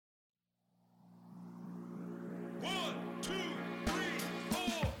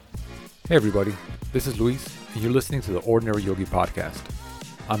Hey everybody, this is Luis, and you're listening to the Ordinary Yogi Podcast.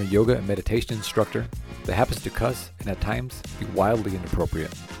 I'm a yoga and meditation instructor that happens to cuss and at times be wildly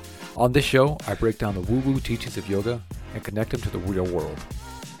inappropriate. On this show, I break down the woo-woo teachings of yoga and connect them to the real world.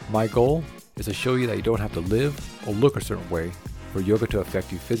 My goal is to show you that you don't have to live or look a certain way for yoga to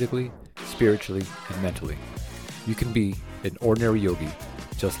affect you physically, spiritually, and mentally. You can be an ordinary yogi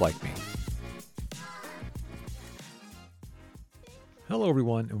just like me. Hello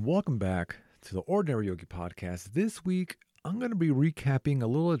everyone, and welcome back to the Ordinary Yogi Podcast. This week, I'm going to be recapping a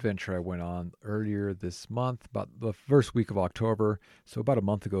little adventure I went on earlier this month, about the first week of October, so about a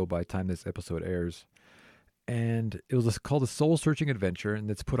month ago by the time this episode airs. And it was called a soul-searching adventure, and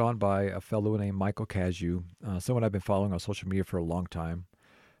it's put on by a fellow named Michael Cazayoux, someone I've been following on social media for a long time.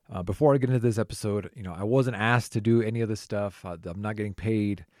 Before I get into this episode, I wasn't asked to do any of this stuff. I'm not getting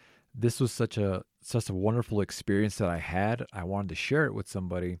paid. This was such a wonderful experience that I had. I wanted to share it with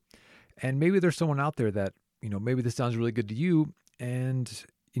somebody. And maybe there's someone out there that, maybe this sounds really good to you. And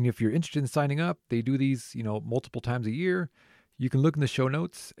if you're interested in signing up, they do these, multiple times a year. You can look in the show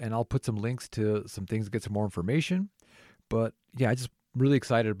notes and I'll put some links to some things to get some more information. But yeah, I just really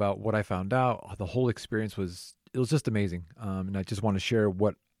excited about what I found out. The whole experience was just amazing. And I just want to share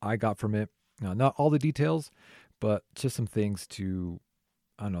what I got from it. Not all the details, but just some things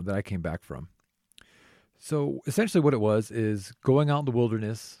that I came back from. So essentially what it was is going out in the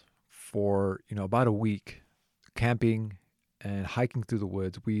wilderness for, about a week, camping and hiking through the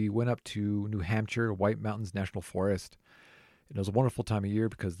woods. We went up to New Hampshire, White Mountains National Forest. It was a wonderful time of year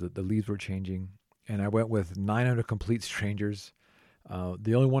because the leaves were changing. And I went with 900 complete strangers.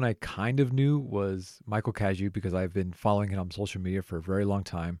 The only one I kind of knew was Michael Cazayoux because I've been following him on social media for a very long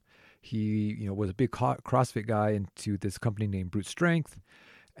time. He, was a big CrossFit guy into this company named Brute Strength.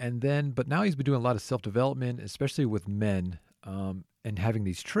 But now he's been doing a lot of self-development, especially with men, and having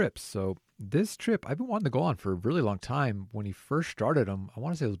these trips. So this trip, I've been wanting to go on for a really long time. When he first started them, I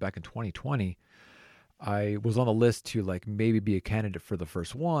want to say it was back in 2020. I was on the list to maybe be a candidate for the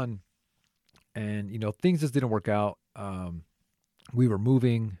first one. And, things just didn't work out. We were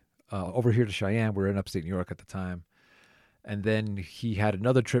moving over here to Cheyenne. We were in upstate New York at the time. And then he had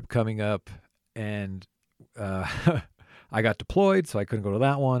another trip coming up, and I got deployed, so I couldn't go to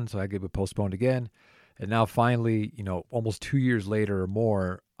that one, so I get it postponed again. And now finally, almost 2 years later or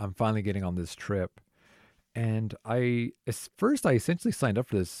more, I'm finally getting on this trip. And I essentially signed up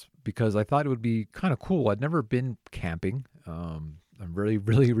for this because I thought it would be kind of cool. I'd never been camping. I'm really,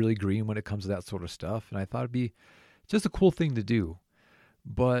 really, really green when it comes to that sort of stuff. And I thought it'd be just a cool thing to do.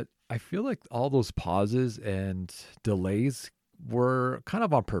 But I feel like all those pauses and delays were kind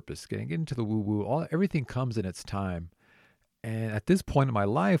of on purpose, getting into the woo-woo. Everything comes in its time. And at this point in my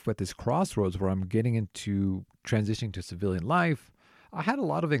life, at this crossroads where I'm getting into transitioning to civilian life, I had a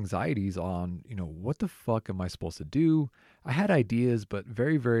lot of anxieties on, what the fuck am I supposed to do? I had ideas, but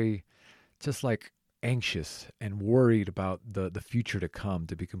very, very just anxious and worried about the future to come,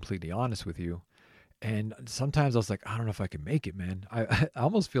 to be completely honest with you. And sometimes I was like, I don't know if I can make it, man. I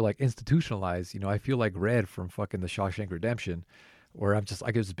almost feel institutionalized. I feel like Red from fucking The Shawshank Redemption, where I'm just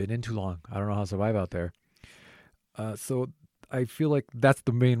it's been in too long. I don't know how to survive out there. So I feel like that's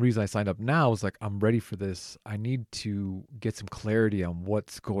the main reason I signed up now is I'm ready for this. I need to get some clarity on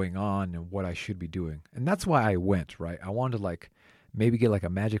what's going on and what I should be doing. And that's why I went, right? I wanted to maybe get a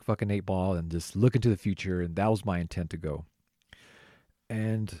magic fucking 8-ball and just look into the future. And that was my intent to go.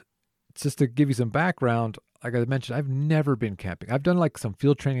 And just to give you some background, like I mentioned, I've never been camping. I've done some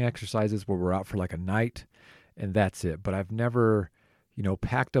field training exercises where we're out for a night and that's it. But I've never,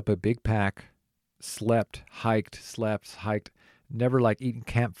 packed up a big pack, slept, hiked, never eaten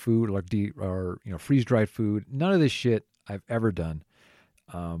camp food or freeze-dried food. None of this shit I've ever done.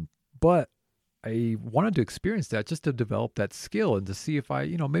 But I wanted to experience that just to develop that skill and to see if I,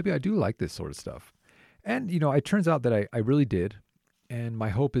 maybe I do like this sort of stuff. And, it turns out that I really did. And my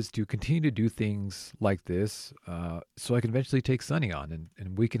hope is to continue to do things like this so I can eventually take Sunny on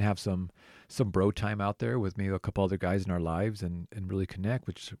and we can have some bro time out there with maybe a couple other guys in our lives and really connect,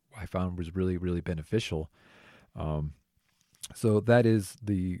 which I found was really, really beneficial. So that is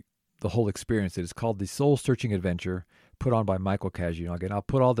the whole experience. It is called the Soul Searching Adventure, put on by Michael Cazayoux. Again, I'll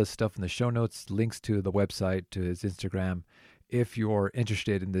put all this stuff in the show notes, links to the website, to his Instagram, if you're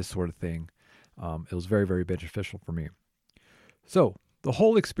interested in this sort of thing. It was very, very beneficial for me. So the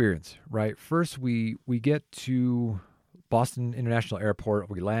whole experience, right? First, we get to Boston International Airport.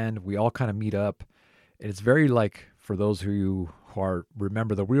 We land. We all kind of meet up. And it's very for those who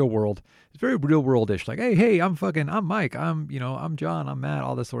remember the real world, it's very real world-ish. Hey, I'm Mike. I'm John. I'm Matt.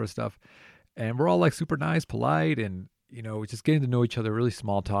 All this sort of stuff. And we're all super nice, polite, and just getting to know each other. Really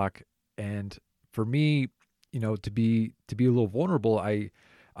small talk. And for me, to be a little vulnerable,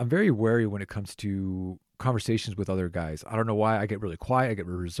 I'm very wary when it comes to conversations with other guys. I don't know why. I get really quiet. I get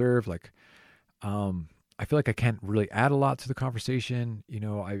really reserved. Like, I feel like I can't really add a lot to the conversation.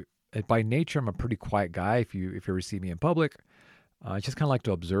 By nature, I'm a pretty quiet guy. If you ever see me in public, I just kind of like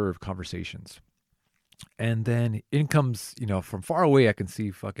to observe conversations. And then in comes, from far away, I can see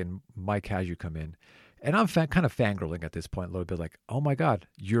fucking Mike Hazu come in. And I'm kind of fangirling at this point a little bit, like, oh my God,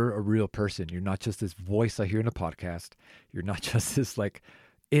 you're a real person. You're not just this voice I hear in a podcast. You're not just this like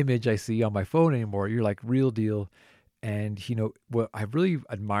image I see on my phone anymore. You're like real deal. And, what I really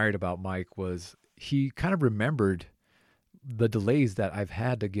admired about Mike was he kind of remembered the delays that I've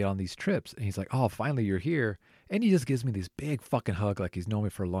had to get on these trips. And he's like, oh, finally you're here. And he just gives me this big fucking hug like he's known me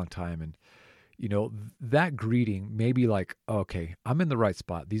for a long time. And, that greeting may be like, okay, I'm in the right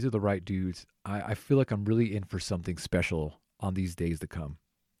spot. These are the right dudes. I feel like I'm really in for something special on these days to come.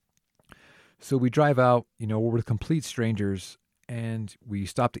 So we drive out, we're with complete strangers, and we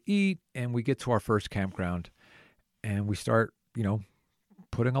stop to eat, and we get to our first campground, and we start,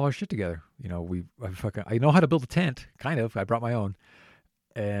 putting all our shit together. I know how to build a tent, kind of. I brought my own.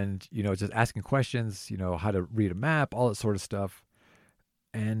 And, just asking questions, how to read a map, all that sort of stuff.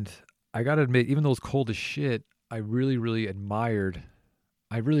 And I got to admit, even though it's cold as shit, I really, really enjoyed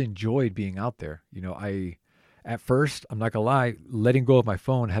being out there. At first, I'm not gonna lie, letting go of my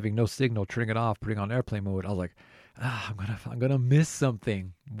phone, having no signal, turning it off, putting on airplane mode, I was like, I'm gonna miss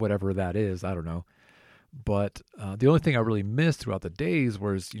something, whatever that is. I don't know. But the only thing I really missed throughout the days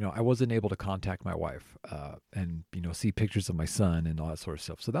was, I wasn't able to contact my wife and, see pictures of my son and all that sort of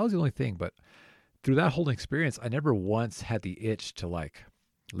stuff. So that was the only thing. But through that whole experience, I never once had the itch to like,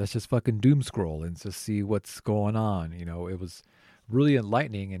 let's just fucking doom scroll and just see what's going on. It was really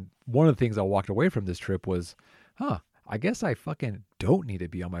enlightening. And one of the things I walked away from this trip was, I guess I fucking don't need to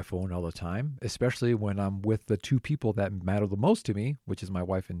be on my phone all the time, especially when I'm with the two people that matter the most to me, which is my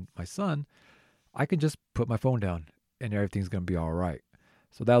wife and my son. I can just put my phone down and everything's going to be all right.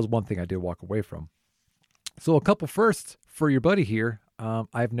 So that was one thing I did walk away from. So a couple firsts for your buddy here.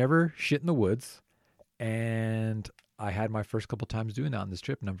 I've never shit in the woods, and I had my first couple times doing that on this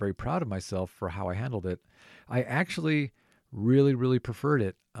trip, and I'm very proud of myself for how I handled it. I actually really, really preferred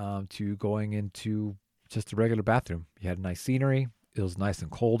it to going into just a regular bathroom. You had nice scenery. It was nice and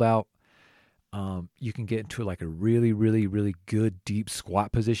cold out. You can get into like a really, really, really good deep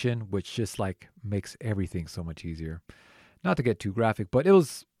squat position, which just like makes everything so much easier. Not to get too graphic, but it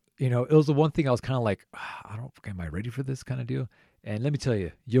was the one thing I was kind of like, am I ready for this kind of deal? And let me tell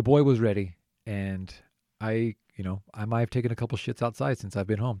you, your boy was ready. And I might have taken a couple shits outside since I've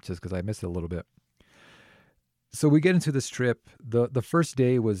been home just because I missed it a little bit. So we get into this trip. The first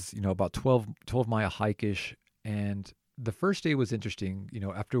day was, about 12 mile hike-ish. And the first day was interesting.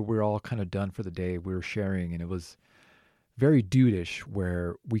 After we're all kind of done for the day, we were sharing, and it was very dude-ish,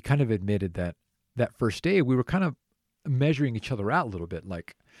 where we kind of admitted that first day we were kind of measuring each other out a little bit.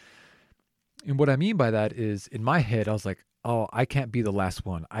 Like, and what I mean by that is, in my head, I was like, oh, I can't be the last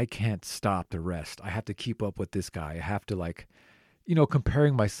one. I can't stop the rest. I have to keep up with this guy. I have to like,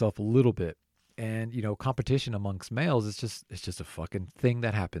 comparing myself a little bit. And, competition amongst males is just a fucking thing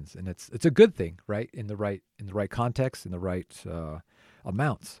that happens. And it's a good thing, right? In the right context, in the right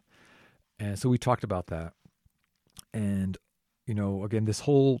amounts. And so we talked about that. And, again, this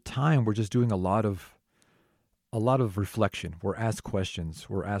whole time we're just doing a lot of reflection. We're asked questions.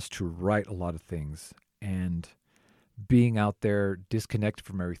 We're asked to write a lot of things. And being out there disconnected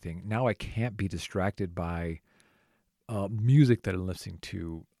from everything. Now I can't be distracted by music that I'm listening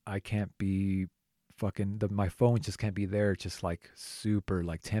to. I can't be my phone just can't be there. Just like super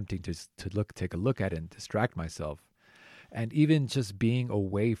like tempting to take a look at it and distract myself. And even just being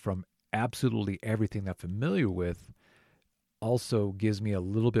away from absolutely everything that I'm familiar with also gives me a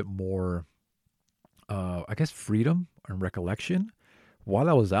little bit more, I guess, freedom and recollection. While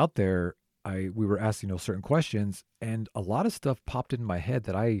I was out there, we were asked, certain questions, and a lot of stuff popped into my head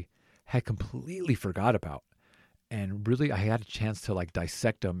that I had completely forgot about. And really, I had a chance to like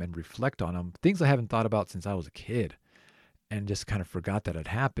dissect them and reflect on them. Things I haven't thought about since I was a kid, and just kind of forgot that had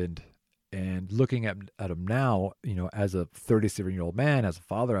happened. And looking at them now, as a 37-year-old man, as a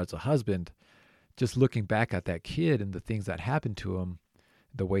father, as a husband, just looking back at that kid and the things that happened to him,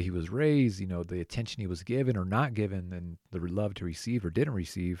 the way he was raised, the attention he was given or not given, and the love to receive or didn't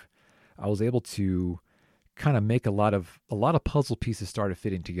receive, I was able to kind of make a lot of puzzle pieces started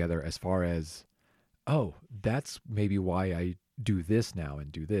fitting together as far as, oh, that's maybe why I do this now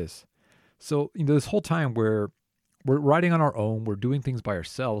and do this. So, this whole time we're riding on our own, we're doing things by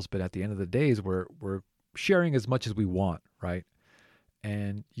ourselves, but at the end of the days, we're sharing as much as we want, right?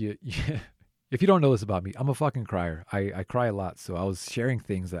 And if you don't know this about me, I'm a fucking crier. I cry a lot. So I was sharing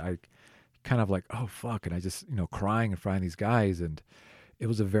things that I kind of like, oh fuck, and I just crying in front of these guys, and it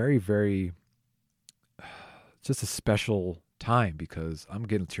was a very very just a special time because I'm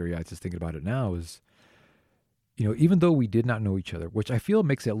getting teary eyed just thinking about it now. Is even though we did not know each other, which I feel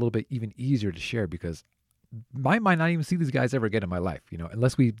makes it a little bit even easier to share because I might not even see these guys ever again in my life,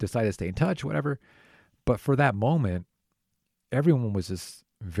 unless we decide to stay in touch, whatever. But for that moment, everyone was just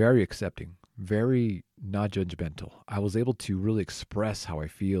very accepting, very not judgmental. I was able to really express how I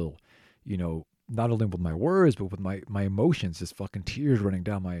feel, not only with my words, but with my emotions, just fucking tears running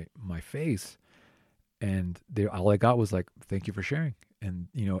down my face. And all I got was like, thank you for sharing. And,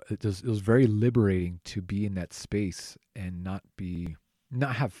 it was very liberating to be in that space and not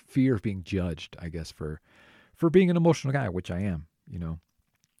have fear of being judged, I guess, for being an emotional guy, which I am,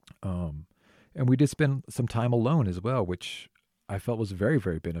 and we did spend some time alone as well, which I felt was very,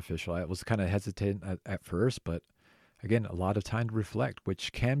 very beneficial. I was kind of hesitant at first, but again, a lot of time to reflect,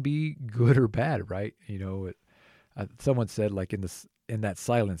 which can be good or bad, right? Someone said like in that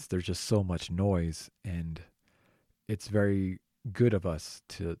silence, there's just so much noise, and it's very good of us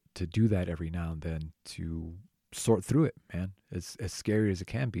to do that every now and then to sort through it, man. It's as scary as it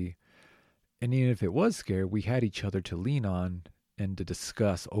can be. And even if it was scary, we had each other to lean on and to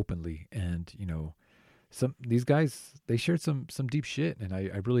discuss openly. And, these guys, they shared some deep shit, and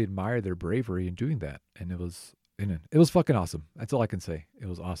I really admire their bravery in doing that. And it was fucking awesome. That's all I can say. It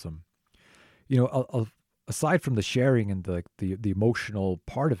was awesome. Aside from the sharing and the emotional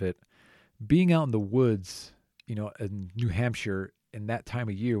part of it, being out in the woods, in New Hampshire in that time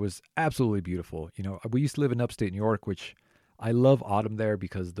of year was absolutely beautiful. We used to live in upstate New York, which I love autumn there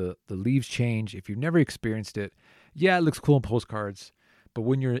because the leaves change. If you've never experienced it, yeah, it looks cool in postcards. But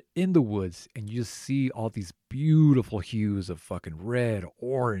when you're in the woods and you just see all these beautiful hues of fucking red,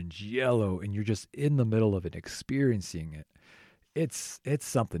 orange, yellow, and you're just in the middle of it, experiencing it, it's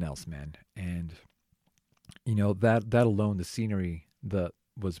something else, man. And that alone, the scenery that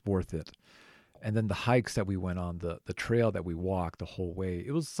was worth it. And then the hikes that we went on, the trail that we walked the whole way,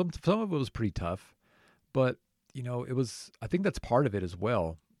 it was some of it was pretty tough, but it was, I think that's part of it as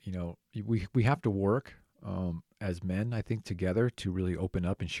well. We have to work as men, I think, together to really open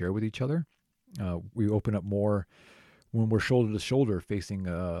up and share with each other. We open up more when we're shoulder to shoulder facing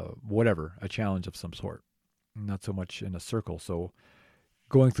a challenge of some sort, not so much in a circle. So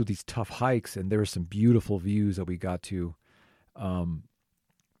going through these tough hikes, and there were some beautiful views that we got to,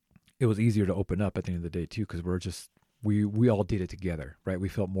 it was easier to open up at the end of the day too, because we all did it together, right? We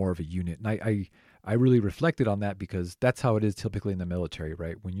felt more of a unit. And I really reflected on that because that's how it is typically in the military,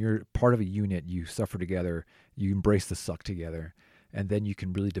 right? When you're part of a unit, you suffer together, you embrace the suck together, and then you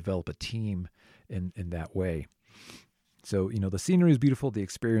can really develop a team in that way. So, the scenery is beautiful, the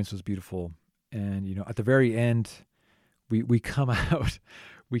experience was beautiful. And, at the very end, we come out,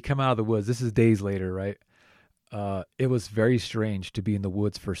 of the woods. This is days later, right? It was very strange to be in the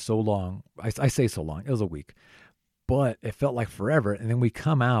woods for so long. I say so long, it was a week, but it felt like forever. And then we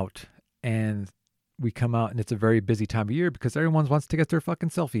come out and it's a very busy time of year because everyone wants to get their fucking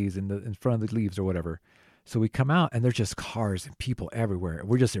selfies in front of the leaves or whatever. So we come out and there's just cars and people everywhere.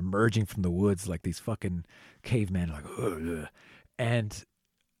 We're just emerging from the woods like these fucking cavemen, like, ugh. And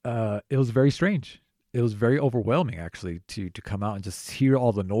it was very strange. It was very overwhelming actually to come out and just hear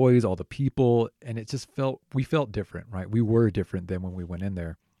all the noise, all the people, and it just we felt different, right? We were different than when we went in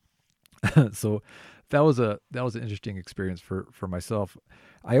there. So that was an interesting experience for myself.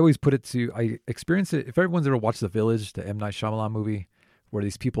 I always put it to, I experienced it. If everyone's ever watched The Village, the M. Night Shyamalan movie, where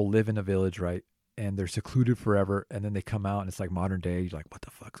these people live in a village, right? And they're secluded forever. And then they come out and it's like modern day. You're like, what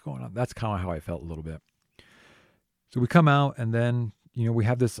the fuck's going on? That's kind of how I felt a little bit. So we come out and then, we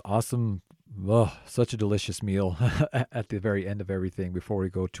have this awesome, such a delicious meal at the very end of everything before we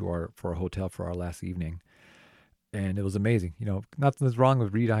go to our hotel for our last evening. And it was amazing. Nothing's wrong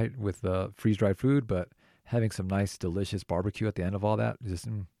with freeze-dried food, but having some nice, delicious barbecue at the end of all that, just,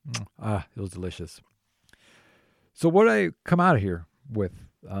 it was delicious. So what did I come out of here with?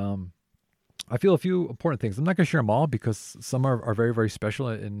 I feel a few important things. I'm not going to share them all because some are very, very special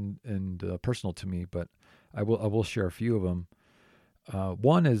and personal to me, but I will share a few of them.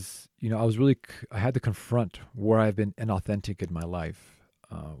 One is, I had to confront where I've been inauthentic in my life,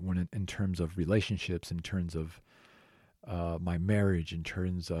 when in terms of relationships, in terms of my marriage, in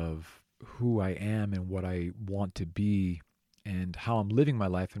terms of who I am and what I want to be and how I'm living my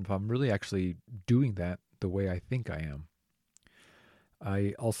life, and if I'm really actually doing that the way I think I am.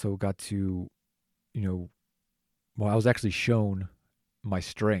 I also got to, I was actually shown my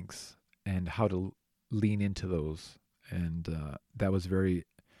strengths and how to lean into those and that was a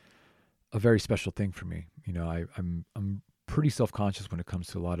very special thing for me. I'm pretty self conscious when it comes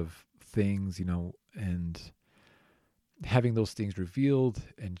to a lot of things, and having those things revealed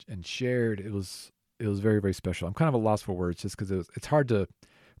and shared, it was very, very special. I'm kind of a loss for words just because it's hard to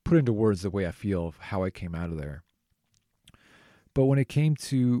put into words the way I feel of how I came out of there. But when it came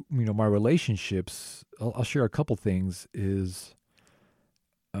to my relationships, I'll share a couple things. Is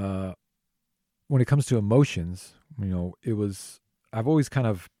when it comes to emotions, I've always kind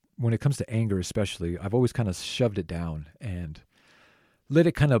of, when it comes to anger especially, I've always kind of shoved it down and let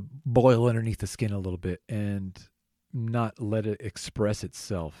it kind of boil underneath the skin a little bit and not let it express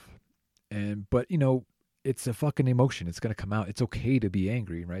itself. But it's a fucking emotion. It's going to come out. It's okay to be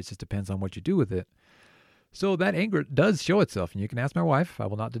angry, right? It just depends on what you do with it. So that anger does show itself, and you can ask my wife. I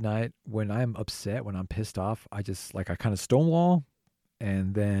will not deny it. When I'm upset, when I'm pissed off, I kind of stonewall,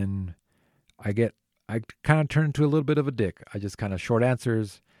 and then I kind of turn into a little bit of a dick. I just kind of short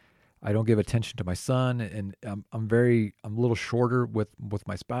answers. I don't give attention to my son, and I'm a little shorter with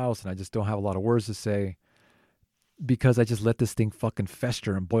my spouse, and I just don't have a lot of words to say because I just let this thing fucking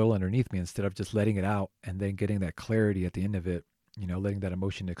fester and boil underneath me instead of just letting it out and then getting that clarity at the end of it, letting that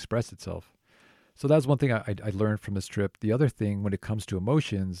emotion express itself. So that's one thing I learned from this trip. The other thing when it comes to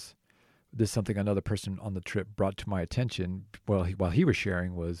emotions, this is something another person on the trip brought to my attention while he was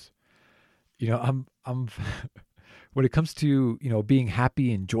sharing was, I'm when it comes to, being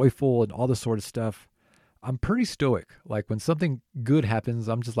happy and joyful and all this sort of stuff, I'm pretty stoic. Like when something good happens,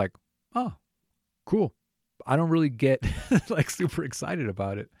 I'm just like, oh, cool. I don't really get like super excited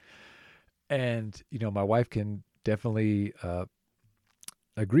about it. And, my wife can definitely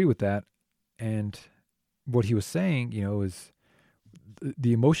agree with that. And what he was saying, is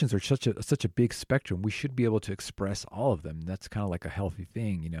the emotions are such a big spectrum. We should be able to express all of them. That's kind of like a healthy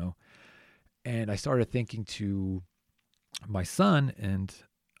thing, And I started thinking to my son, and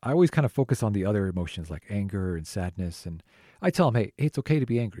I always kind of focus on the other emotions like anger and sadness. And I tell him, hey, it's okay to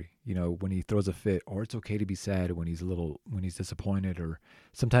be angry, when he throws a fit, or it's okay to be sad when he's disappointed, or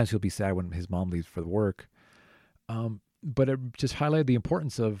sometimes he'll be sad when his mom leaves for the work. But it just highlighted the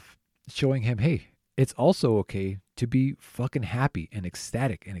importance of showing him, hey, it's also okay to be fucking happy and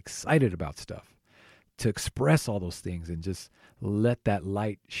ecstatic and excited about stuff, to express all those things and just let that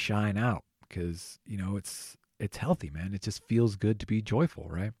light shine out because, it's healthy, man. It just feels good to be joyful,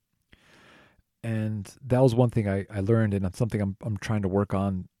 right? And that was one thing I learned, and it's something I'm trying to work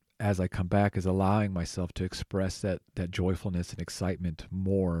on as I come back, is allowing myself to express that joyfulness and excitement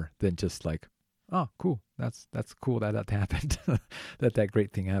more than just like, oh, cool. That's cool that happened, that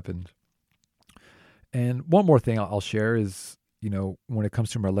great thing happened. And one more thing I'll share is, when it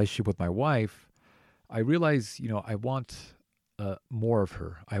comes to my relationship with my wife, I realize, I want more of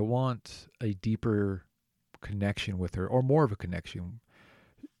her. I want a deeper connection with her, or more of a connection.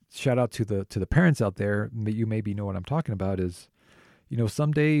 Shout out to the parents out there. You maybe know what I'm talking about. Is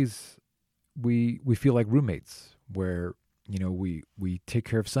some days we feel like roommates, where we take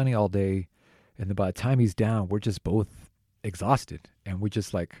care of Sonny all day, and then by the time he's down, we're just both exhausted, and we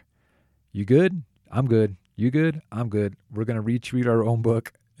just like, you good? I'm good. You good? I'm good. We're gonna read our own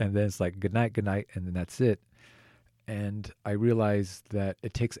book, and then it's like good night, and then that's it. And I realized that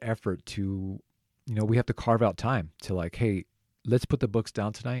it takes effort to, we have to carve out time to like, hey, let's put the books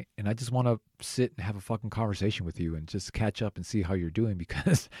down tonight, and I just want to sit and have a fucking conversation with you and just catch up and see how you're doing,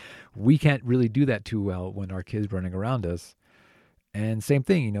 because we can't really do that too well when our kids running around us. And same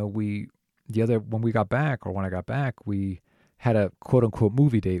thing, when we got back, or when I got back, we had a quote unquote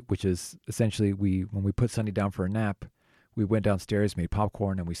movie date, which is essentially when we put Sunny down for a nap, we went downstairs, made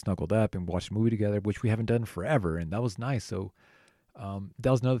popcorn, and we snuggled up and watched a movie together, which we haven't done forever. And that was nice. So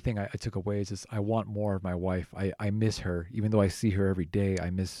that was another thing I took away, is just I want more of my wife. I miss her. Even though I see her every day, I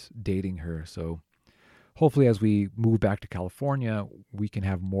miss dating her. So hopefully as we move back to California, we can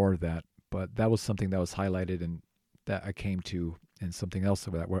have more of that. But that was something that was highlighted and that I came to, and something else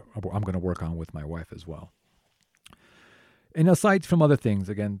that I'm going to work on with my wife as well. And aside from other things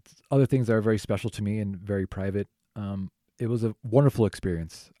that are very special to me and very private, it was a wonderful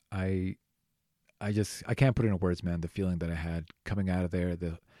experience. I can't put it into words, man. The feeling that I had coming out of there,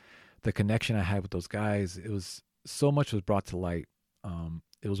 the connection I had with those guys, it was so much was brought to light.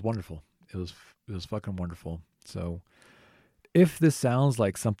 It was wonderful. It was fucking wonderful. So if this sounds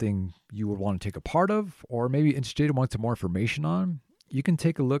like something you would want to take a part of, or maybe interested and want some more information on, you can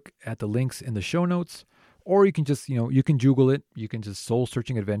take a look at the links in the show notes, or you can just, you can Google it. You can just Soul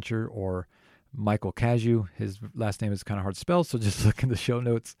Searching Adventure or Michael Cazayoux. His last name is kind of hard to spell, so just look in the show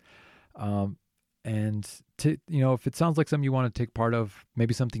notes. And if it sounds like something you want to take part of,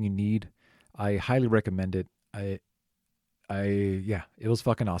 maybe something you need, I highly recommend it. It was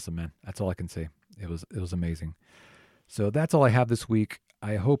fucking awesome, man. That's all I can say. It was amazing. So that's all I have this week.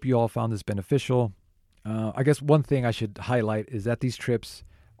 I hope you all found this beneficial. I guess one thing I should highlight is that these trips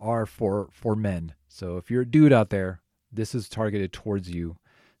are for men. So if you're a dude out there, this is targeted towards you.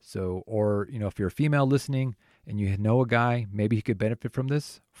 So, or, if you're a female listening and you know a guy, maybe he could benefit from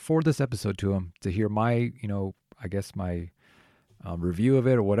this, forward this episode to him to hear my, I guess my review of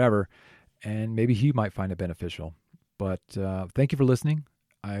it or whatever. And maybe he might find it beneficial. But thank you for listening.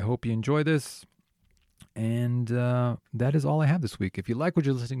 I hope you enjoy this. And that is all I have this week. If you like what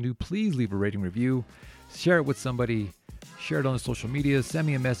you're listening to, please leave a rating review. Share it with somebody. Share it on the social media. Send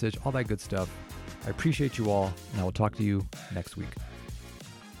me a message. All that good stuff. I appreciate you all. And I will talk to you next week.